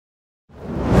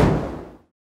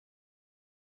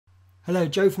Hello,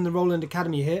 Joe from the Roland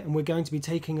Academy here, and we're going to be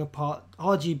taking apart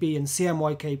RGB and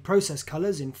CMYK process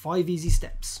colours in 5 easy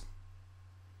steps.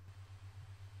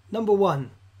 Number 1.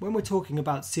 When we're talking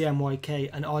about CMYK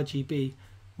and RGB,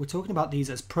 we're talking about these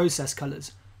as process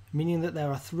colours, meaning that there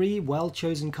are 3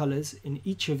 well-chosen colours in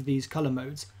each of these colour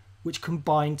modes, which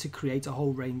combine to create a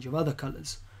whole range of other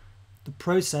colours. The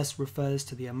process refers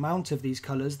to the amount of these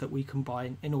colours that we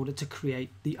combine in order to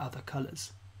create the other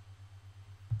colours.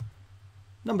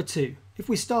 Number 2, if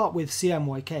we start with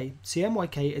CMYK,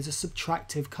 CMYK is a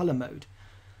subtractive colour mode.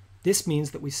 This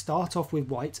means that we start off with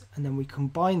white and then we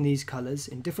combine these colours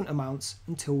in different amounts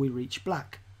until we reach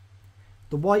black.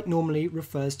 The white normally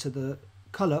refers to the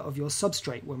colour of your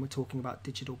substrate when we're talking about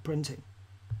digital printing.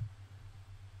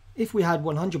 If we had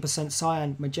 100%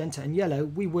 cyan, magenta and yellow,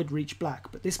 we would reach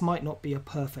black, but this might not be a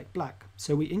perfect black,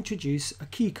 so we introduce a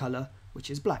key colour,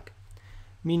 which is black,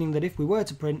 meaning that if we were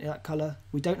to print that colour,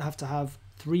 we don't have to have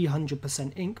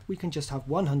 300% ink, we can just have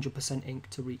 100% ink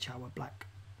to reach our black.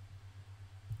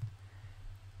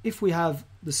 If we have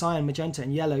the cyan, magenta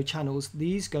and yellow channels,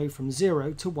 these go from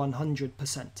 0 to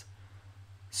 100%.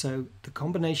 So the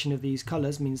combination of these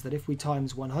colours means that if we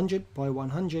times 100 by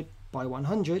 100 by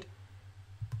 100,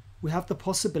 we have the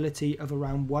possibility of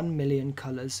around 1 million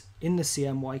colours in the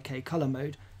CMYK colour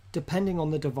mode, depending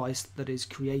on the device that is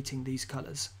creating these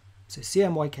colours. So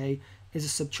CMYK is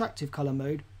a subtractive colour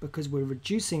mode because we're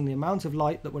reducing the amount of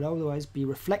light that would otherwise be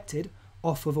reflected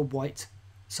off of a white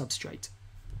substrate.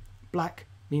 Black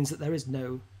means that there is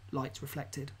no light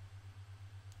reflected.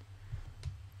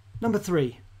 Number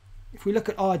 3, if we look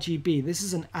at RGB, this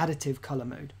is an additive colour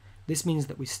mode. This means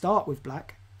that we start with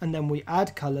black and then we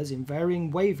add colours in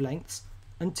varying wavelengths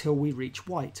until we reach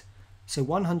white. So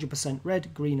 100%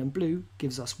 red, green and blue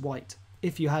gives us white.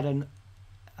 If you had an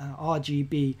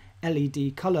RGB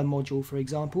LED colour module, for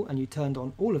example, and you turned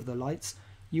on all of the lights,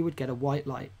 you would get a white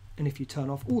light. And if you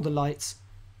turn off all the lights,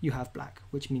 you have black,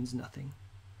 which means nothing.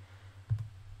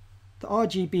 The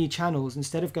RGB channels,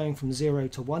 instead of going from 0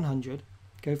 to 100,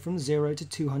 go from 0 to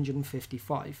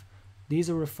 255. These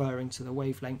are referring to the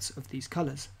wavelengths of these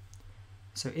colours.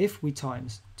 So if we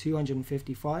times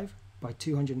 255 by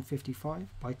 255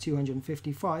 by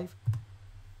 255,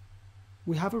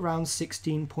 we have around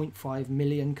 16.5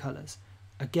 million colours.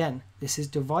 Again, this is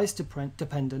device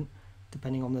dependent,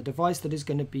 depending on the device that is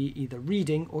going to be either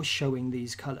reading or showing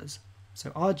these colours. So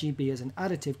RGB is an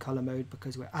additive colour mode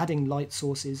because we're adding light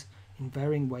sources in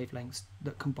varying wavelengths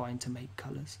that combine to make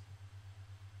colours.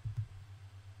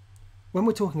 When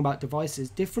we're talking about devices,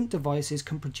 different devices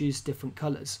can produce different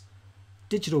colours.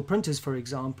 Digital printers, for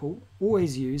example,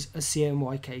 always use a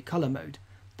CMYK colour mode.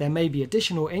 There may be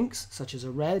additional inks, such as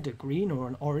a red, a green or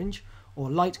an orange, or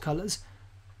light colours,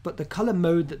 but the colour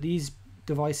mode that these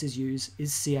devices use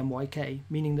is CMYK,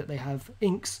 meaning that they have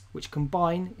inks which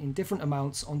combine in different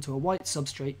amounts onto a white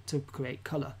substrate to create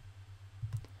colour.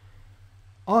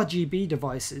 RGB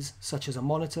devices, such as a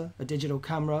monitor, a digital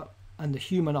camera and the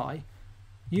human eye,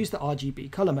 use the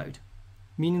RGB colour mode,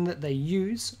 meaning that they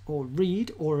use or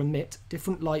read or emit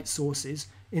different light sources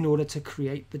in order to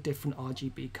create the different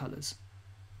RGB colours.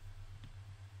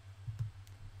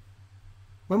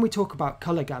 When we talk about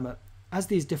colour gamut, as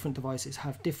these different devices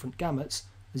have different gamuts,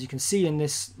 as you can see in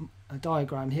this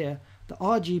diagram here, the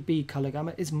RGB colour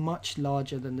gamut is much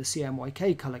larger than the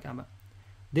CMYK colour gamut.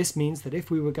 This means that if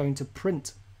we were going to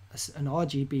print an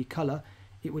RGB colour,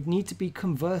 it would need to be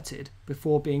converted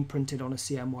before being printed on a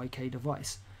CMYK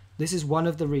device. This is one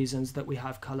of the reasons that we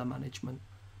have colour management,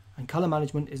 and colour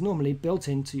management is normally built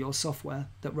into your software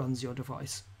that runs your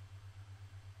device.